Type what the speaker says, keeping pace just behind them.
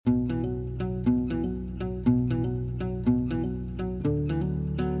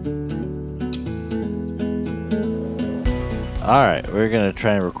All right, we're going to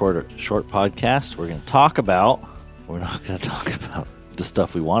try and record a short podcast. We're not going to talk about the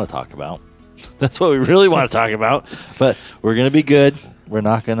stuff we want to talk about. That's what we really want to talk about. But we're going to be good. We're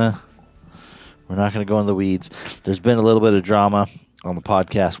not going to go in the weeds. There's been a little bit of drama on the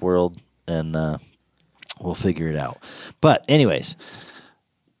podcast world, and we'll figure it out. But anyways,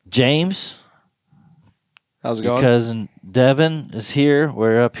 James, how's it your going? cousin Devin is here.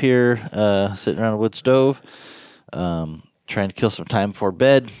 We're up here sitting around a wood stove, trying to kill some time before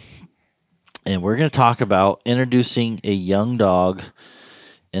bed. And we're going to talk about introducing a young dog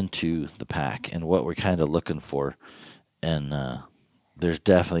into the pack and what we're kind of looking for. And there's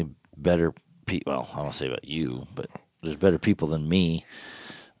definitely better people. Well, I won't say about you, but there's better people than me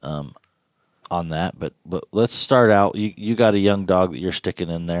on that. But let's start out. You got a young dog that you're sticking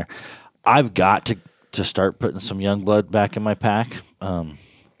in there. I've got to start putting some young blood back in my pack.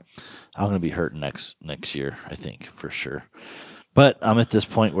 I'm going to be hurting next year, I think, for sure. But I'm at this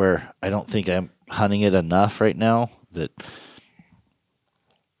point where I don't think I'm hunting it enough right now that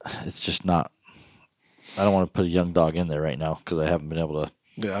it's just not. I don't want to put a young dog in there right now because I haven't been able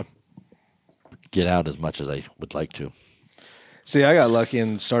to get out as much as I would like to. See, I got lucky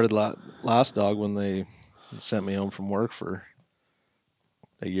and started last dog when they sent me home from work for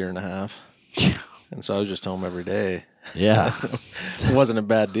a year and a half. And so I was just home every day. Yeah. It wasn't a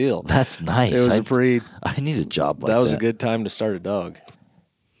bad deal. That's nice. It was I need a job like that. That was a good time to start a dog.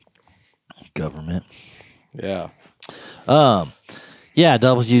 Government. Yeah. Yeah,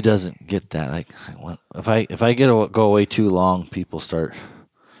 W doesn't get that. If I go away too long, the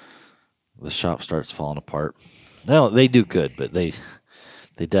shop starts falling apart. No, they do good, but they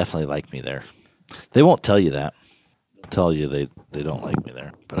definitely like me there. They won't tell you that. They'll tell you they don't like me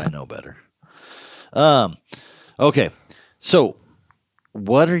there, but I know better. Okay. So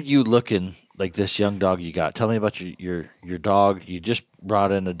what are you looking like this young dog you got? Tell me about your dog. You just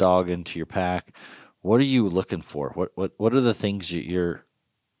brought in a dog into your pack. What are you looking for? What are the things you're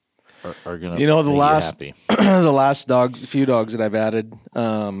going to happy? The last few dogs that I've added,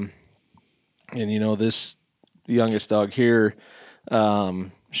 and this youngest dog here,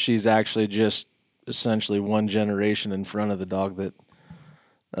 she's actually just essentially one generation in front of the dog that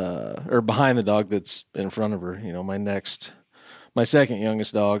or behind the dog that's in front of her. My second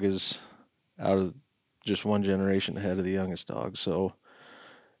youngest dog is out of just one generation ahead of the youngest dog. So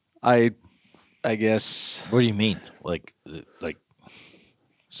I guess. What do you mean? Like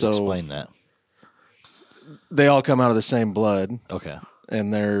so explain that. They all come out of the same blood. Okay.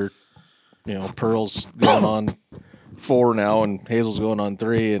 And they're, Pearl's going on 4 now and Hazel's going on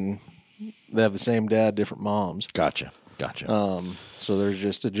 3, and they have the same dad, different moms. Gotcha. So there's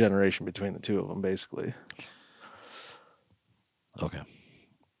just a generation between the two of them, basically. Okay.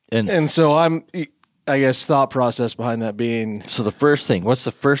 And so I guess thought process behind that being. So what's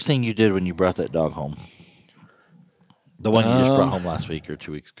the first thing you did when you brought that dog home? The one you just brought home last week or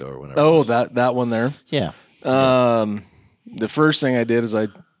 2 weeks ago or whenever. Oh, that one there? Yeah. The first thing I did is I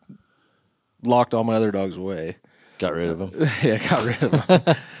locked all my other dogs away. Got rid of them? Yeah, got rid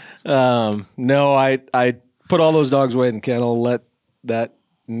of them. No, I put all those dogs away in the kennel, let that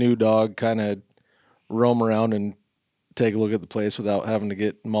new dog kind of roam around and take a look at the place without having to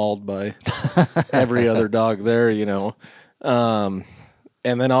get mauled by every other dog there, And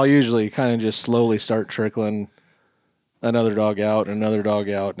then I'll usually kind of just slowly start trickling another dog out, and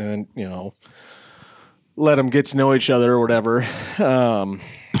then, let them get to know each other or whatever.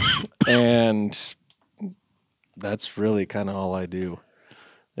 And that's really kind of all I do.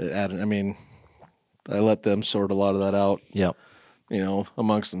 I let them sort a lot of that out, Yep.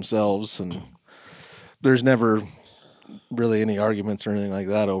 Amongst themselves. And there's never really any arguments or anything like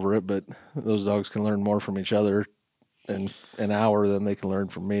that over it, but those dogs can learn more from each other in an hour than they can learn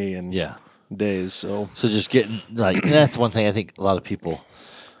from me in days. So just getting, that's one thing I think a lot of people,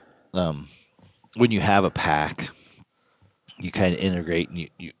 when you have a pack, you kind of integrate and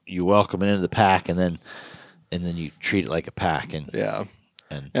you welcome it into the pack, and then you treat it like a pack. And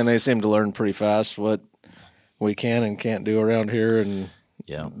and they seem to learn pretty fast what we can and can't do around here, and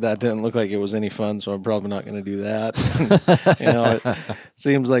that didn't look like it was any fun, so I'm probably not going to do that. It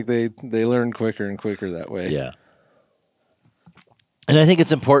seems like they learn quicker and quicker that way. Yeah. And I think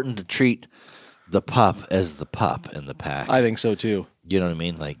it's important to treat the pup as the pup in the pack. I think so too. You know what I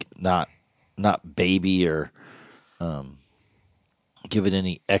mean? Like not baby or give it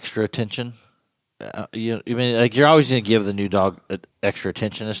any extra attention. You're always going to give the new dog extra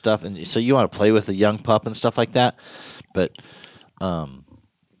attention and stuff, and so you want to play with the young pup and stuff like that. But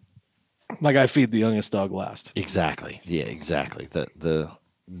like I feed the youngest dog last. Exactly. Yeah, exactly.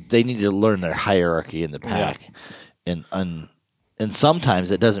 They need to learn their hierarchy in the pack, and and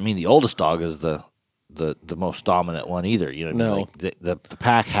sometimes it doesn't mean the oldest dog is the most dominant one either. You know what I mean? Like the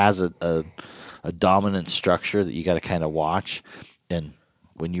pack has a dominant structure that you got to kind of watch, and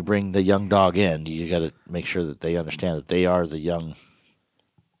when you bring the young dog in, you got to make sure that they understand that they are the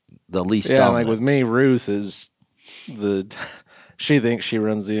least dominant. Like with me, Ruth is she thinks she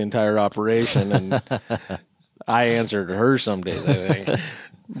runs the entire operation, and I answer to her some days, I think.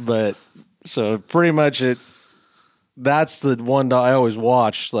 But so pretty much that's the one dog I always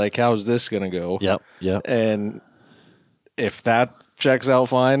watch, like, how's this going to go? Yep. And if that checks out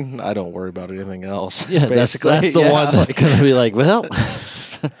fine, I don't worry about anything else. Yeah, basically. that's the one that's going to be like, well,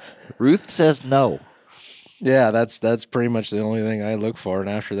 Ruth says no. Yeah, that's pretty much the only thing I look for. And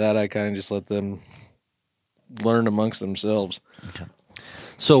after that, I kind of just let them learn amongst themselves. Okay.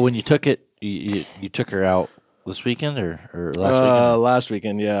 So when you took it, you took her out this weekend or last weekend? Last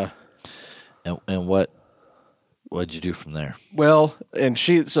weekend, yeah. And what'd you do from there? Well, and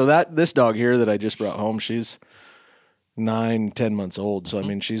this dog here that I just brought home, she's 9-10 months old. So I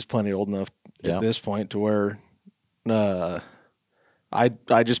mean, she's plenty old enough at this point to where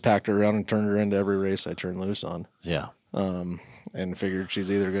I just packed her around and turned her into every race I turned loose on. Yeah. And figured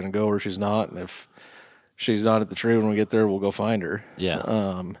she's either going to go or she's not. And if she's not at the tree when we get there, we'll go find her.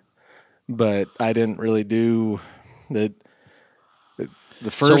 Yeah. But I didn't really do the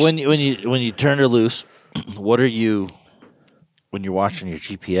first. So when you turn her loose, what are you, when you're watching your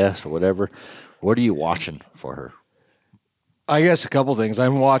GPS or whatever, what are you watching for her? I guess a couple things.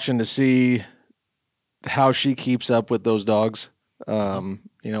 I'm watching to see how she keeps up with those dogs. You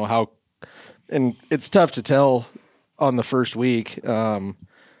know, how, and it's tough to tell on the first week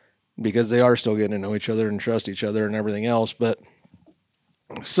because they are still getting to know each other and trust each other and everything else. But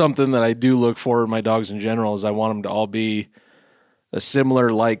something that I do look for in my dogs in general is I want them to all be a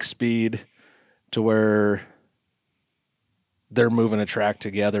similar like speed to where they're moving a track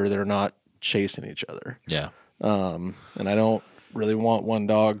together. They're not chasing each other. Yeah. And I don't really want one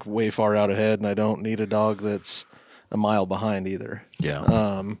dog way far out ahead, and I don't need a dog that's a mile behind either.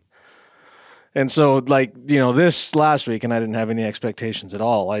 Yeah. And so, like, you know, this last week, and I didn't have any expectations at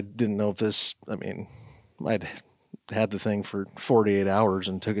all. I didn't know if this, I mean, I'd had the thing for 48 hours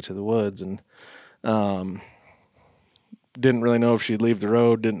and took it to the woods, and didn't really know if she'd leave the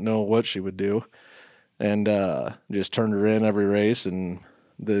road, didn't know what she would do, and just turned her in every race. And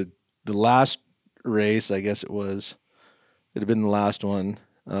the last race, I guess it had been the last one.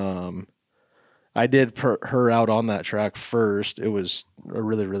 I did her out on that track first. It was a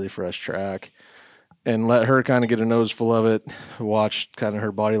really, really fresh track, and let her kind of get a nose full of it. Watched kind of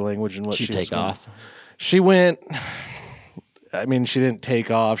her body language and what she take off. She went. I mean, she didn't take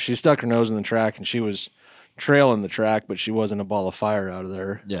off. She stuck her nose in the track, and she was trailing the track, but she wasn't a ball of fire out of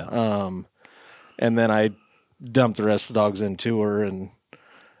there. Yeah. And then I dumped the rest of the dogs into her, and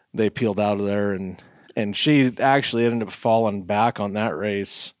they peeled out of there, and she actually ended up falling back on that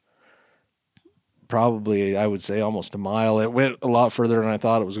race. Probably, I would say, almost a mile. It went a lot further than I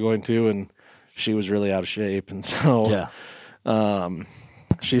thought it was going to, and she was really out of shape. And so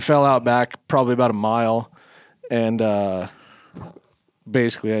she fell out back probably about a mile, and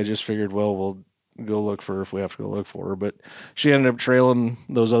basically I just figured, well, we'll go look for her if we have to go look for her. But she ended up trailing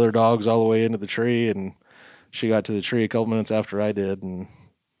those other dogs all the way into the tree, and she got to the tree a couple minutes after I did. And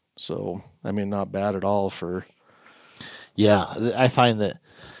so, I mean, not bad at all for... Yeah, I find that...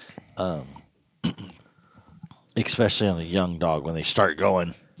 especially on a young dog, when they start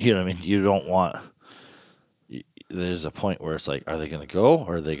going, you know what I mean? You don't want... There's a point where it's like, are they going to go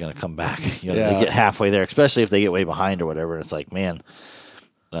or are they going to come back? You know, they get halfway there, especially if they get way behind or whatever. And it's like, man,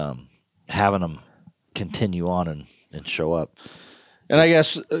 having them continue on and show up. And I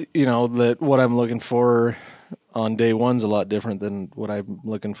guess, you know, that what I'm looking for on day one's a lot different than what I'm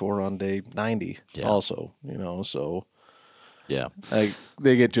looking for on day 90 also, you know, so... Yeah.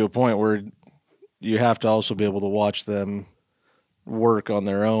 They get to a point where you have to also be able to watch them work on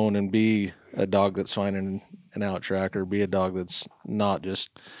their own and be a dog that's finding an out track, or be a dog that's not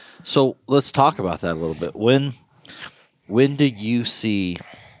just... So let's talk about that a little bit. When do you see,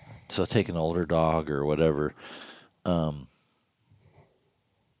 so take an older dog or whatever,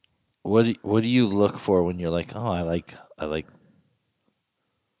 what do you look for when you're like, oh, I like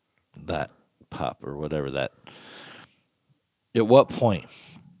that pup or whatever that... At what point,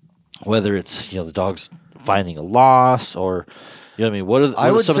 whether it's, you know, the dog's finding a loss or, you know what I mean, what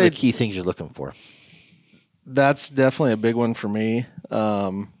are some of the key things you're looking for? That's definitely a big one for me.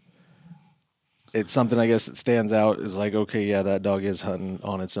 It's something, I guess, that stands out is like, okay, yeah, that dog is hunting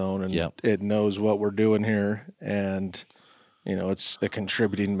on its own, and it knows what we're doing here, and, you know, it's a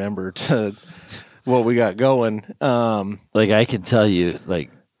contributing member to what we got going. Like I can tell you,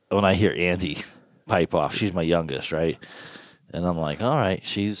 like when I hear Andy pipe off, she's my youngest, right? And I'm like, all right,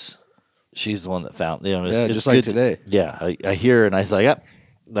 she's the one that found. It's just like good today. Yeah, I hear her and I was like, yep,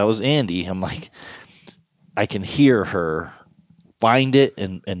 that was Andy. I'm like, I can hear her find it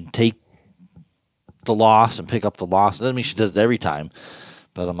and take the loss and pick up the loss. Doesn't mean she does it every time,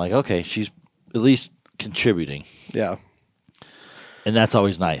 but I'm like, okay, she's at least contributing. Yeah. And that's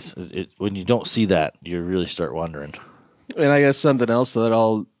always nice. When you don't see that, you really start wondering. And I guess something else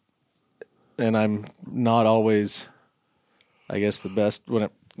that and I'm not always, I guess the best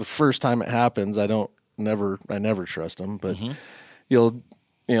the first time it happens, I never trust them, but you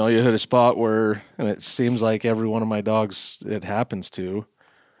hit a spot where, and it seems like every one of my dogs it happens to,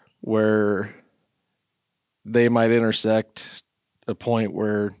 where they might intersect a point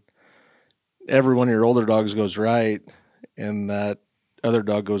where every one of your older dogs goes right and that other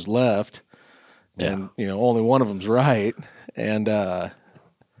dog goes left, and only one of them's right. And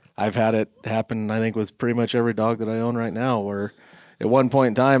I've had it happen, I think, with pretty much every dog that I own right now, where at one point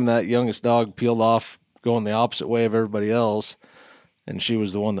in time that youngest dog peeled off going the opposite way of everybody else, and she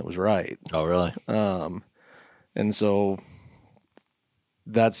was the one that was right. Oh, really? And so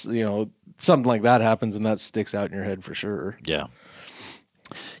that's, something like that happens, and that sticks out in your head for sure. Yeah.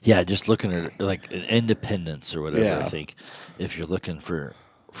 Yeah, just looking at like an independence or whatever. Yeah. I think if you're looking for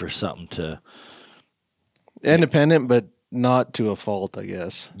something to independent, but not to a fault, I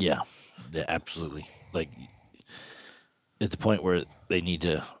guess. yeah, absolutely. Like at the point where they need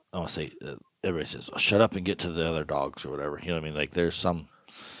to, I want to say, everybody says, oh, "Shut up and get to the other dogs" or whatever. You know what I mean? Like there's some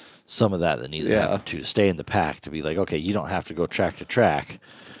of that needs to happen to stay in the pack. To be like, okay, you don't have to go track to track.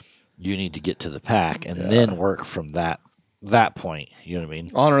 You need to get to the pack and then work from that point. You know what I mean?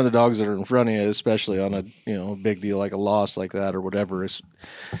 Honor the dogs that are in front of you, especially on a big deal like a loss like that or whatever.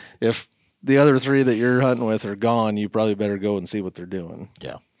 If the other three that you're hunting with are gone, you probably better go and see what they're doing.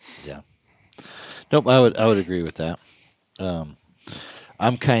 Yeah. Nope, I would agree with that.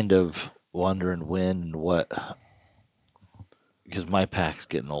 I'm kind of wondering when and what, because my pack's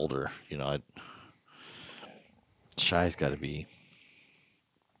getting older. Shy's got to be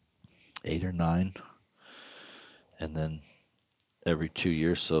 8 or 9, and then every 2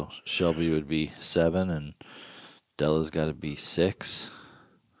 years, so Shelby would be 7, and Della's got to be 6,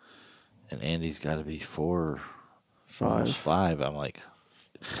 and Andy's got to be 4 or 5. 5. I'm like,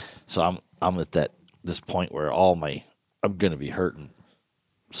 so I'm at this point where I'm gonna be hurting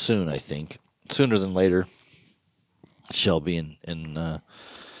soon. I think sooner than later. Shelby and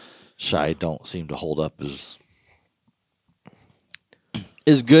Shy don't seem to hold up as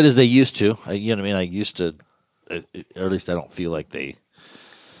good as they used to. You know what I mean? I used to, or at least I don't feel like they,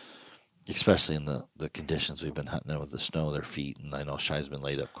 especially in the conditions we've been hunting in with the snow, their feet, and I know Shy's been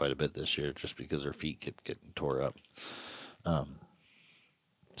laid up quite a bit this year just because her feet kept getting tore up.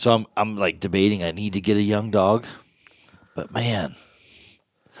 So I'm like debating. I need to get a young dog, but man,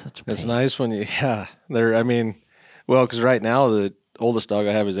 such a pain. It's nice when because right now the oldest dog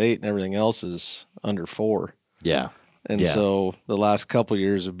I have is 8, and everything else is under 4. Yeah. And so the last couple of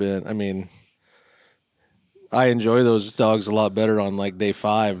years have been, I enjoy those dogs a lot better on like day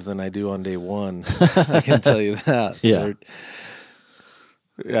 5 than I do on day 1. I can tell you that. Yeah.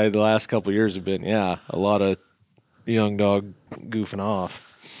 The last couple of years have been, a lot of young dog goofing off.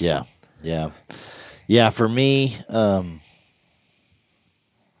 Yeah. For me,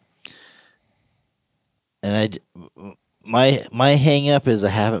 and my hang up is I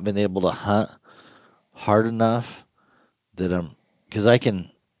haven't been able to hunt hard enough because I can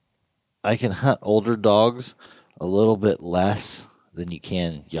hunt older dogs a little bit less than you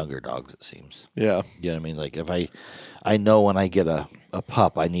can younger dogs, it seems. Yeah. You know what I mean? Like if I know when I get a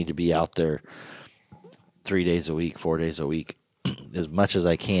pup, I need to be out there 3 days a week, 4 days a week, as much as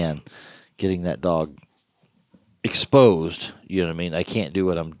I can, getting that dog exposed. You know what I mean? I can't do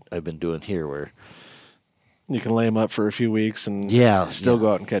what I've been doing here, where you can lay him up for a few weeks and still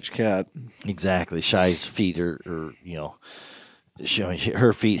go out and catch a cat. Exactly. Shy's feet are her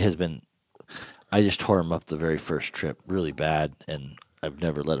feet has been. I just tore him up the very first trip really bad, and I've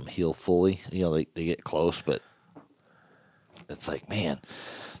never let him heal fully. They get close, but it's like, man.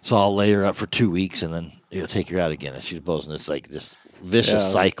 So I'll lay her up for 2 weeks and then take her out again, and she's bows, it's like this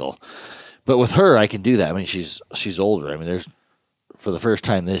vicious cycle. But with her, I can do that. I mean, she's older. I mean, there's for the first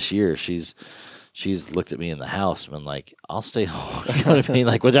time this year, she's looked at me in the house and been like, I'll stay home. You know what I mean?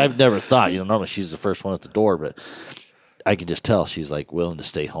 Like, which I've never thought. Normally she's the first one at the door, but I can just tell she's like willing to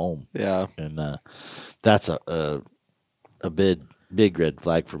stay home. Yeah. And that's a big red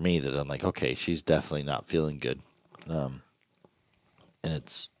flag for me, that I'm like, okay, she's definitely not feeling good. And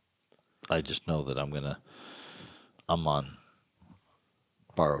it's I just know that I'm on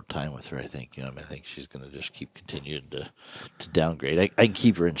borrowed time with her. I think I think she's gonna just keep continuing to downgrade. I can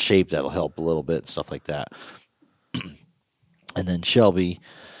keep her in shape. That'll help a little bit and stuff like that. And then Shelby,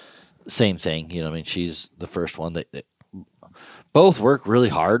 same thing. I mean, she's the first one that both work really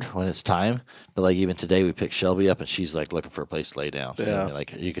hard when it's time. But like even today, we picked Shelby up and she's like looking for a place to lay down. You know what I mean?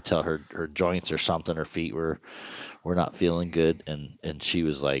 Like you could tell her joints or something, her feet were not feeling good, and she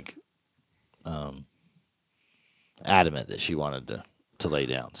was like adamant that she wanted to lay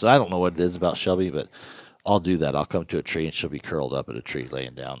down. So I don't know what it is about Shelby, but I'll do that. I'll come to a tree and she'll be curled up at a tree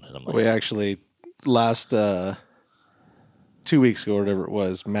laying down. And I'm like, we actually last 2 weeks ago or whatever it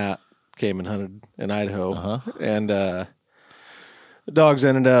was, Matt came and hunted in Idaho, and the dogs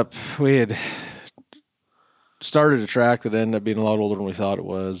ended up. We had started a track that ended up being a lot older than we thought it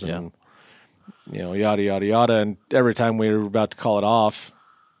was, and yada yada yada. And every time we were about to call it off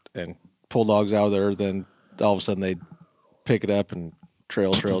and pull dogs out of there, then all of a sudden they'd pick it up and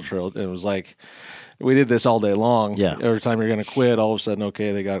trail. And it was like we did this all day long. Yeah. Every time you're going to quit, all of a sudden,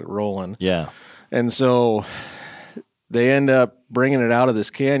 okay, they got it rolling. yeah, And so they end up bringing it out of this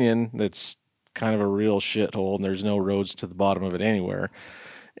canyon that's kind of a real shithole, and there's no roads to the bottom of it anywhere.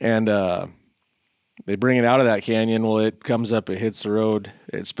 And they bring it out of that canyon. Well, it comes up, it hits the road,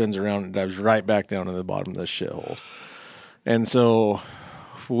 it spins around, and dives right back down to the bottom of this shithole. And so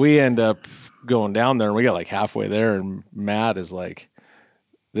we end up going down there, and we got like halfway there, and Matt is like,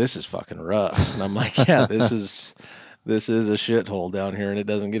 "This is fucking rough." And I'm like, "Yeah, this is a shithole down here, and it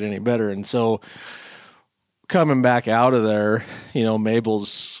doesn't get any better." And so coming back out of there,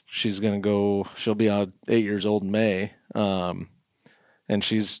 Mabel's, she'll be 8 years old in May. And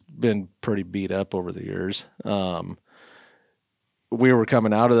she's been pretty beat up over the years. We were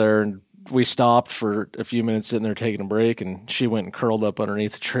coming out of there and we stopped for a few minutes sitting there taking a break, and she went and curled up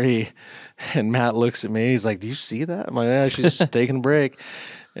underneath the tree. And Matt looks at me, he's like, "Do you see that?" I'm like, "Yeah, she's just taking a break."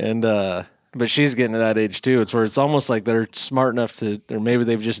 And, but she's getting to that age too. It's where it's almost like they're smart enough to, or maybe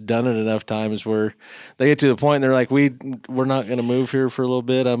they've just done it enough times where they get to the point and they're like, we're not going to move here for a little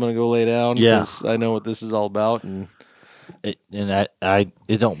bit. I'm going to go lay down. Yeah. 'Cause I know what this is all about. And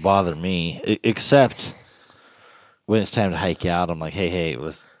it don't bother me except when it's time to hike out. I'm like, hey,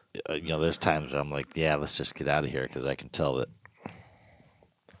 let's. There's times where I'm like, yeah, let's just get out of here because I can tell that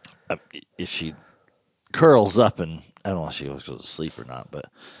if she curls up, and I don't know if she goes to sleep or not,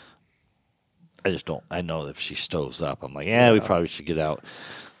 but I just don't. I know if she stoves up, I'm like, we probably should get out,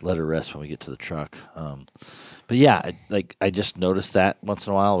 let her rest when we get to the truck. But yeah, I just noticed that once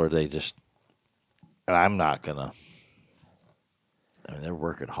in a while where they just. And I'm not gonna. I mean, they're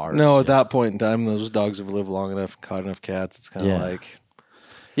working hard. No, at that point in time, those dogs have lived long enough, caught enough cats. It's kind of like.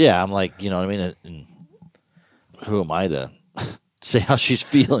 Yeah, I'm like, you know what I mean? And who am I to say how she's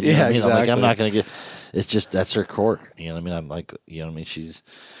feeling? You know what I mean? Exactly. I'm like, I'm not going to get. It's just that's her quirk. You know what I mean? I'm like, you know what I mean?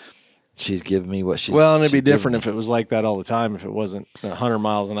 She's giving me what she's. Well, and it'd be different if it was like that all the time. If it wasn't 100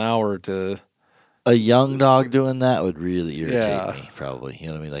 miles an hour to. A young dog doing that would really irritate me, probably. You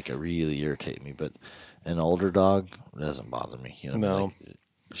know what I mean? Like, it really irritate me. But an older dog doesn't bother me. You know what I mean? Like,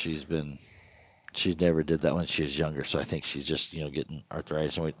 she never did that when she was younger, so I think she's just getting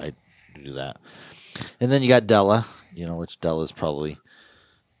arthritis, and I do that. And then you got Della, which Della's probably,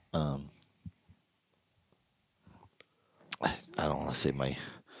 I don't want to say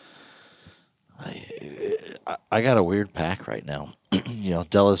I got a weird pack right now.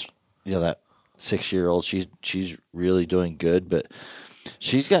 Della's that 6-year-old. She's really doing good, but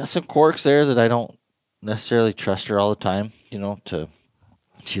she's got some quirks there that I don't necessarily trust her all the time.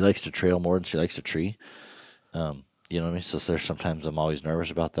 She likes to trail more than she likes to tree. You know what I mean? So there's sometimes I'm always nervous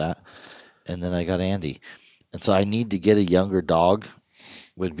about that. And then I got Andy. And so I need to get a younger dog.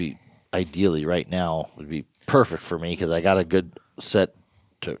 Would be ideally right now would be perfect for me because I got a good set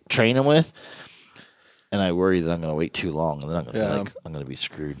to train him with. And I worry that I'm going to wait too long and then I'm going to be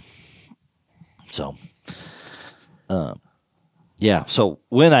screwed. So, yeah. So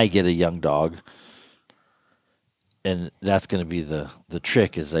when I get a young dog, and that's going to be the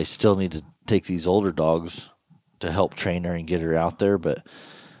trick is I still need to take these older dogs to help train her and get her out there. But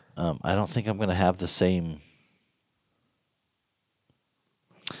I don't think I'm going to have the same.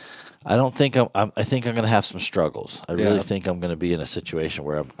 I think I'm going to have some struggles. I really think I'm going to be in a situation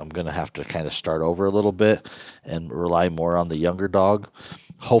where I'm going to have to kind of start over a little bit and rely more on the younger dog.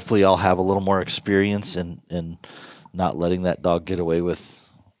 Hopefully I'll have a little more experience in not letting that dog get away with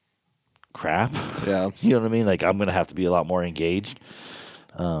crap. Yeah. You know what I mean? Like, I'm going to have to be a lot more engaged.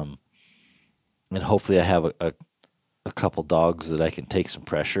 And hopefully I have a couple dogs that I can take some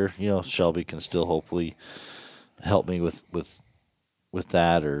pressure. Shelby can still hopefully help me with with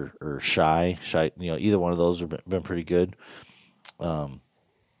that or Shy. Either one of those have been pretty good.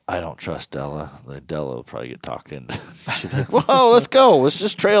 I don't trust Della. Della will probably get talked into. She'd be like, "Whoa, let's go. Let's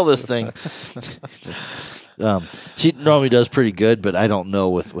just trail this thing." She normally does pretty good, but I don't know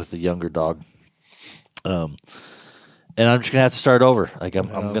with the younger dog. And I'm just gonna have to start over. Like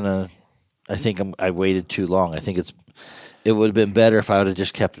I waited too long. I think it would have been better if I would have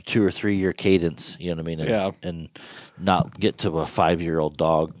just kept a 2 or 3 year cadence. You know what I mean? And not get to a 5-year-old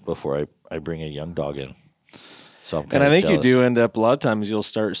dog before I bring a young dog in. So and I think you do end up, a lot of times you'll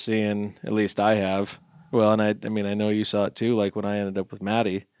start seeing, at least I have, well, and I mean, I know you saw it too, like when I ended up with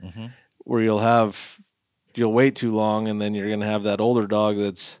Maddie, where you'll wait too long and then you're going to have that older dog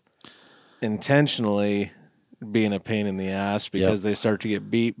that's intentionally being a pain in the ass because they start to get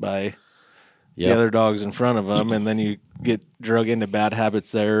beat by the other dogs in front of them, and then you get drug into bad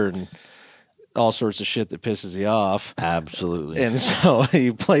habits there and all sorts of shit that pisses you off. Absolutely. And so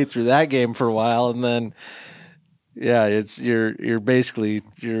you play through that game for a while, and then you're basically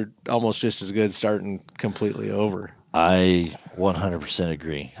almost just as good starting completely over. I 100%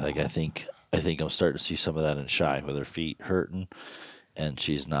 agree. Like I think I'm starting to see some of that in Shy with her feet hurting, and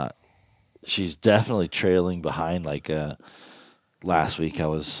she's definitely trailing behind. Like last week I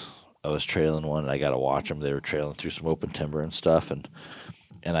was trailing one, and I got to watch them. They were trailing through some open timber and stuff, and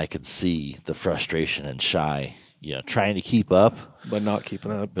I could see the frustration in Shy, trying to keep up, but not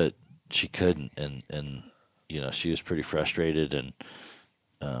keeping up. But she couldn't, and she was pretty frustrated and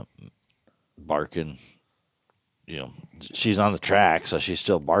barking. She's on the track, so she's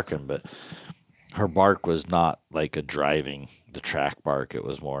still barking, but her bark was not like a driving the track bark. It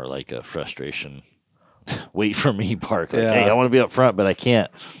was more like a frustration, wait for me bark. Like, hey, I want to be up front, but I can't.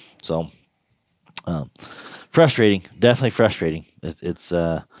 So, frustrating, definitely frustrating. It's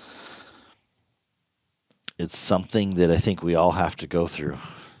something that I think we all have to go through.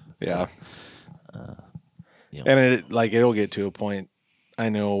 Yeah. And it'll get to a point, I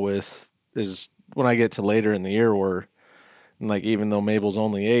know, when I get to later in the year where, like, even though Mabel's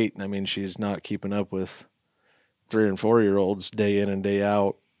only 8, I mean, she's not keeping up with 3 and 4 year olds day in and day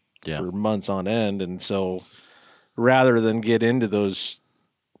out for months on end. And so rather than get into those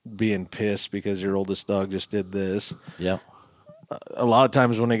being pissed because your oldest dog just did this. Yeah. A lot of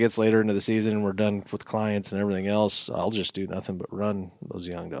times when it gets later into the season and we're done with clients and everything else, I'll just do nothing but run those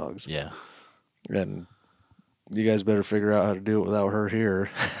young dogs. Yeah. And you guys better figure out how to do it without her here,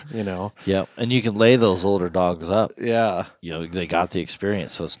 Yeah. And you can lay those older dogs up. Yeah. They got the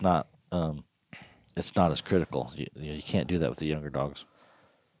experience, so it's not as critical. You can't do that with the younger dogs.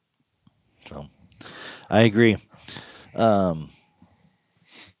 So I agree.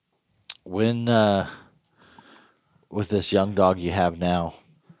 When with this young dog you have now,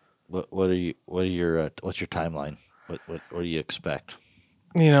 what's your timeline? What do you expect?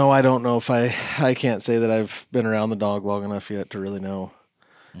 I don't know if I can't say that I've been around the dog long enough yet to really know,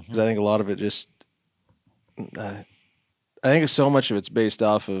 because I think a lot of it just I think so much of it's based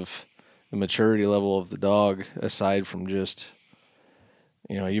off of the maturity level of the dog, aside from just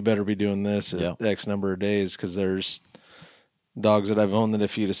you better be doing this at X number of days, because there's dogs that I've owned that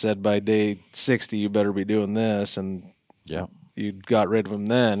if you'd have said by day 60 you better be doing this, and you got rid of them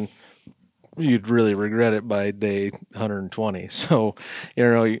then, you'd really regret it by day 120. So,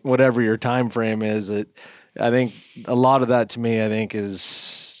 whatever your time frame is, I think a lot of that to me, I think,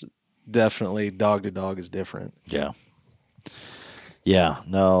 is definitely dog to dog is different. Yeah. Yeah.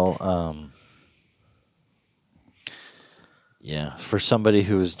 No. Yeah. For somebody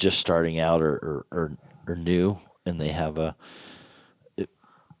who is just starting out or new, and they have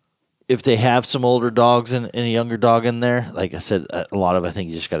if they have some older dogs and a younger dog in there, like I said, a lot of, I think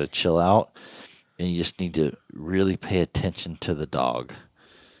you just got to chill out, and you just need to really pay attention to the dog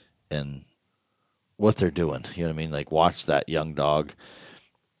and what they're doing. You know what I mean? Like, watch that young dog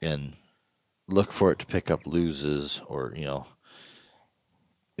and look for it to pick up loses, or,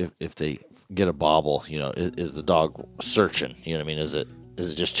 if they get a bobble, is the dog searching? You know what I mean? Is it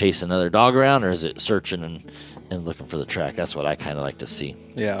just chasing another dog around, or is it searching and looking for the track? That's what I kind of like to see.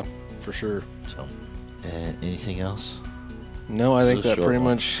 Yeah, for sure. So, anything else? No, I think that pretty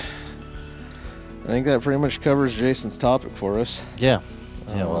much covers Jason's topic for us. Yeah.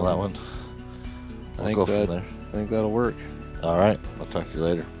 Yeah, well, that one. I think that'll work. All right. I'll talk to you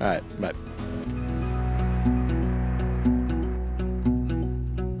later. All right. Bye.